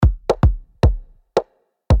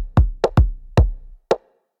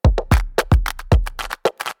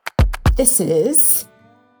This is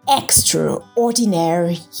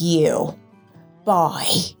Extraordinary You by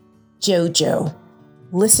Jojo.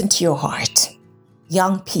 Listen to your heart.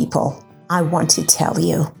 Young people, I want to tell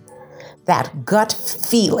you that gut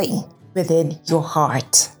feeling within your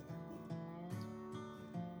heart,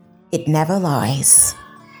 it never lies.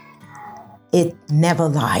 It never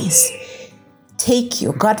lies. Take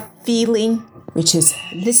your gut feeling, which is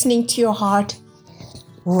listening to your heart,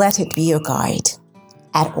 let it be your guide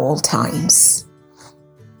at all times.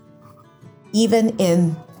 Even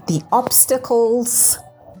in the obstacles,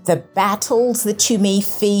 the battles that you may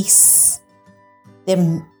face, there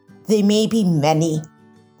may be many,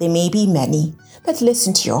 but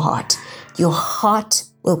listen to your heart. Your heart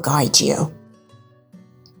will guide you.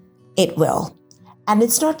 It will. And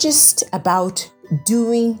it's not just about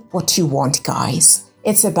doing what you want, guys.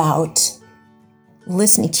 It's about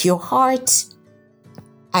listening to your heart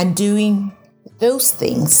and doing those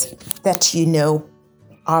things that you know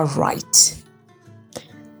are right.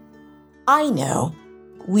 I know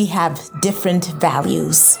we have different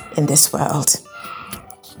values in this world,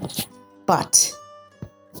 but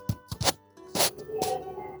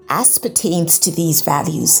as pertains to these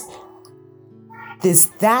values, there's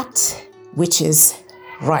that which is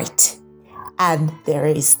right, and there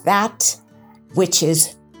is that which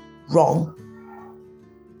is wrong.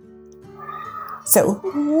 So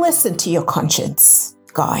listen to your conscience,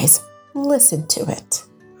 guys. Listen to it.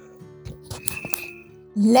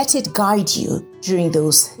 Let it guide you during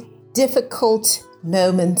those difficult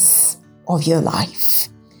moments of your life.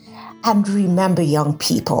 And remember, young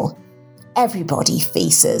people, everybody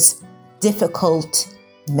faces difficult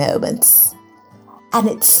moments. And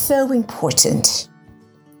it's so important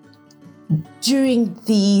during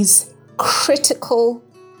these critical,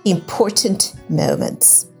 important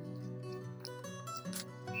moments.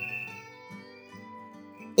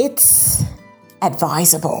 It's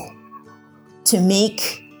advisable to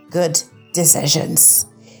make good decisions.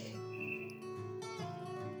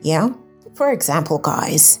 Yeah? For example,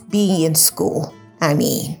 guys, being in school,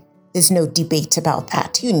 there's no debate about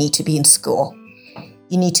that. You need to be in school.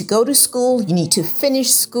 You need to go to school. You need to finish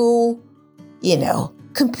school,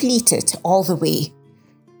 complete it all the way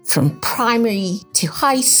from primary to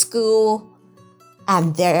high school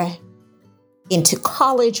and there into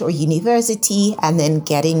college or university and then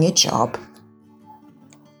getting a job.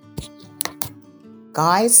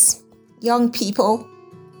 Guys, young people,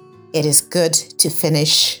 it is good to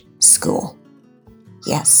finish school.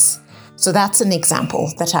 Yes. So that's an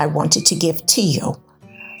example that I wanted to give to you.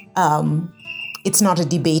 It's not a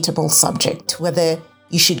debatable subject, whether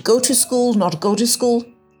you should go to school, not go to school.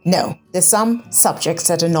 No, there's some subjects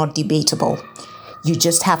that are not debatable. You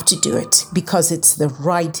just have to do it because it's the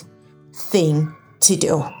right thing to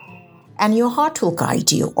do. And your heart will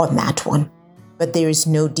guide you on that one. But there is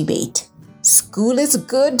no debate. School is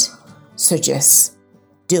good, so just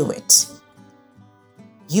do it.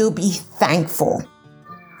 You'll be thankful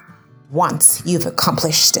once you've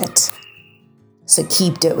accomplished it. So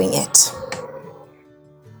keep doing it.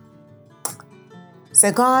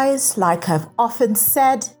 So guys, like I've often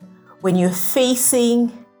said, when you're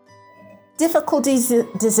facing difficult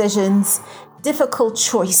decisions, difficult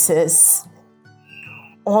choices,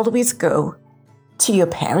 always go to your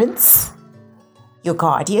parents, your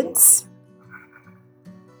guardians,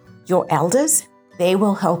 your elders. They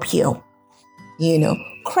will help you.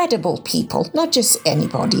 Credible people, not just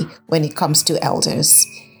anybody when it comes to elders.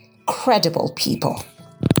 Credible people.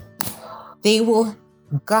 They will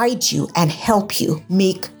guide you and help you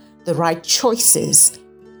make the right choices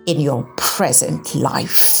in your present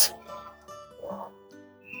life.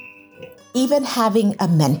 Even having a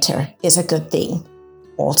mentor is a good thing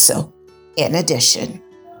also, in addition.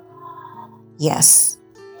 Yes,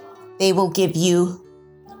 they will give you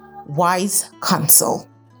wise counsel.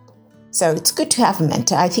 So it's good to have a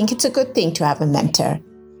mentor. I think it's a good thing to have a mentor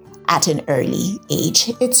at an early age.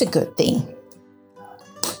 It's a good thing.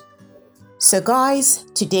 So guys,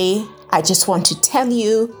 today I just want to tell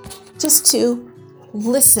you just to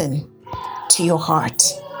listen to your heart.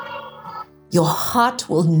 Your heart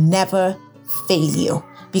will never fail you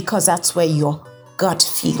because that's where your gut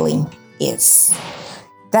feeling is.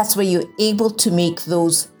 That's where you're able to make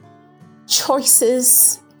those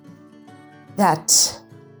choices that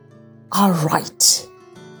are right.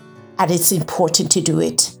 And it's important to do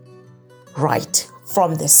it right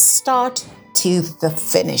from the start to the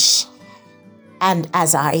finish. And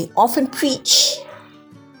as I often preach,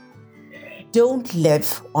 don't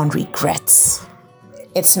live on regrets.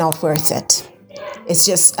 It's not worth it. It's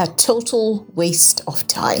just a total waste of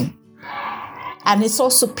time. And it's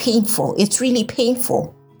also painful. It's really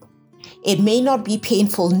painful It may not be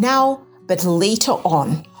painful now, but later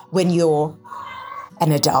on, when you're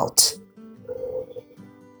an adult,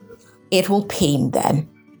 it will pain then.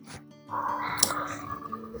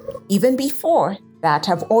 Even before that,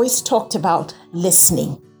 I've always talked about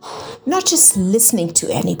listening. Not just listening to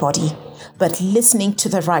anybody, but listening to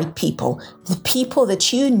the right people. The people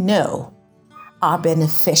that you know are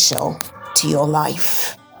beneficial to your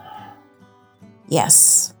life.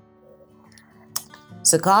 Yes.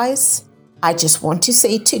 So guys, I just want to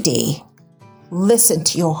say today, listen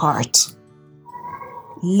to your heart.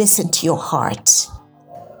 Listen to your heart.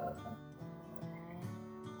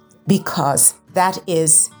 Because that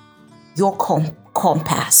is your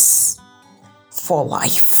compass for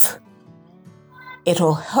life.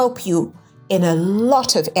 It'll help you in a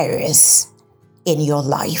lot of areas in your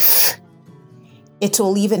life. It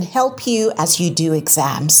will even help you as you do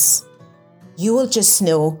exams. You will just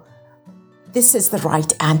know this is the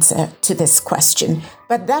right answer to this question.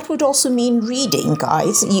 But that would also mean reading,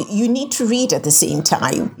 guys. You need to read at the same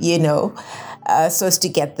time, so as to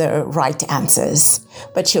get the right answers.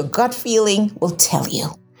 But your gut feeling will tell you.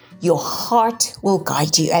 Your heart will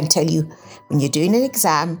guide you and tell you when you're doing an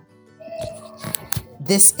exam,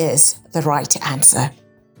 this is the right answer.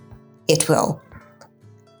 It will.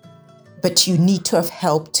 But you need to have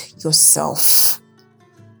helped yourself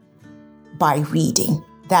by reading.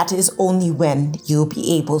 That is only when you'll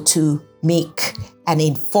be able to make an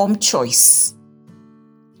informed choice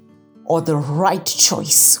or the right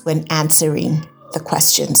choice when answering the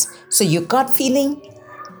questions. So your gut feeling,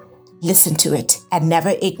 listen to it and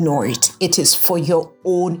never ignore it. It is for your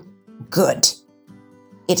own good.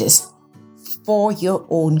 It is for your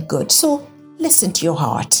own good. So listen to your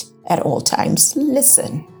heart at all times.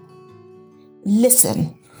 Listen.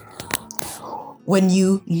 When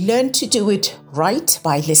you learn to do it right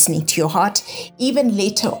by listening to your heart, even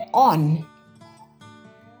later on,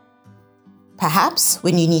 perhaps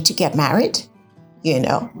when you need to get married,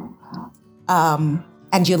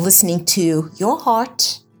 and you're listening to your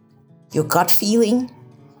heart, your gut feeling,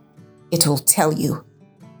 it will tell you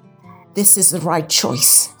this is the right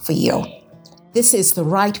choice for you. This is the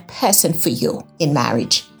right person for you in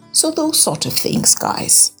marriage. So those sort of things,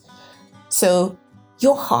 guys. So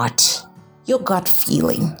your heart, your gut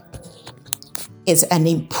feeling is an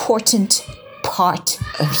important part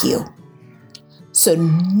of you. So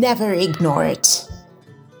never ignore it.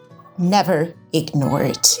 Never ignore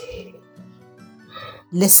it.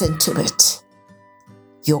 Listen to it.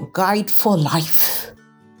 Your guide for life.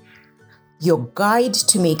 Your guide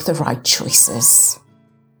to make the right choices.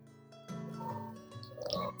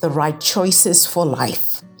 The right choices for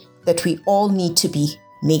life that we all need to be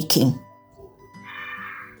making.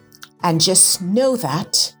 And just know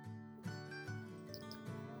that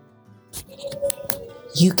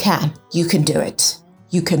you can do it.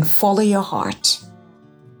 You can follow your heart.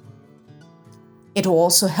 It will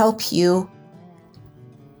also help you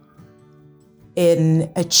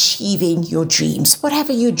in achieving your dreams,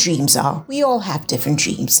 whatever your dreams are. We all have different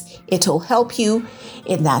dreams. It will help you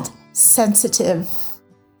in that sensitive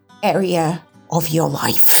area of your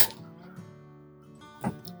life.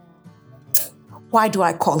 Why do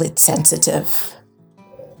I call it sensitive?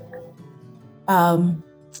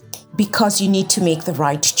 Because you need to make the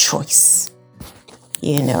right choice,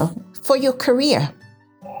 for your career.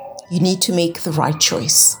 You need to make the right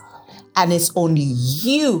choice. And it's only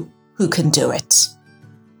you who can do it.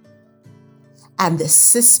 And the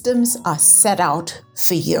systems are set out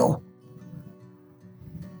for you.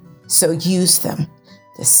 So use them.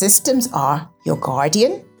 The systems are your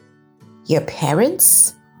guardian, your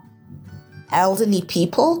parents, elderly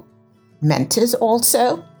people, mentors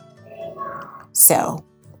also. So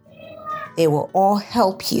they will all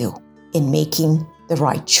help you in making the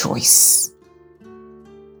right choice.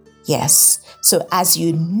 Yes, so as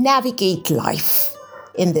you navigate life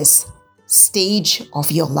in this stage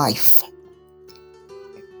of your life,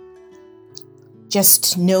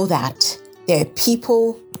 just know that there are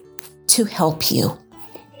people to help you,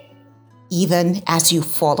 even as you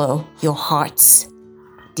follow your heart's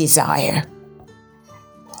desire.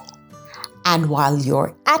 And while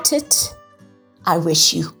you're at it, I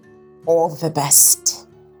wish you all the best.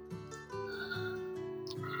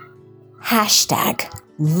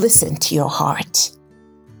 #listen to your heart.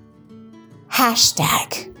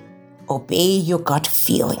 #obey your gut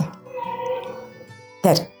feeling.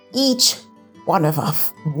 That each one of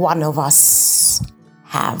us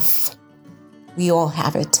have. We all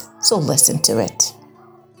have it, so listen to it.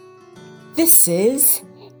 This is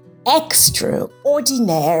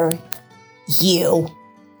Extraordinary You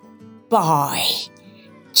by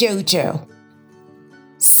Jojo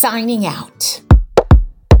signing out.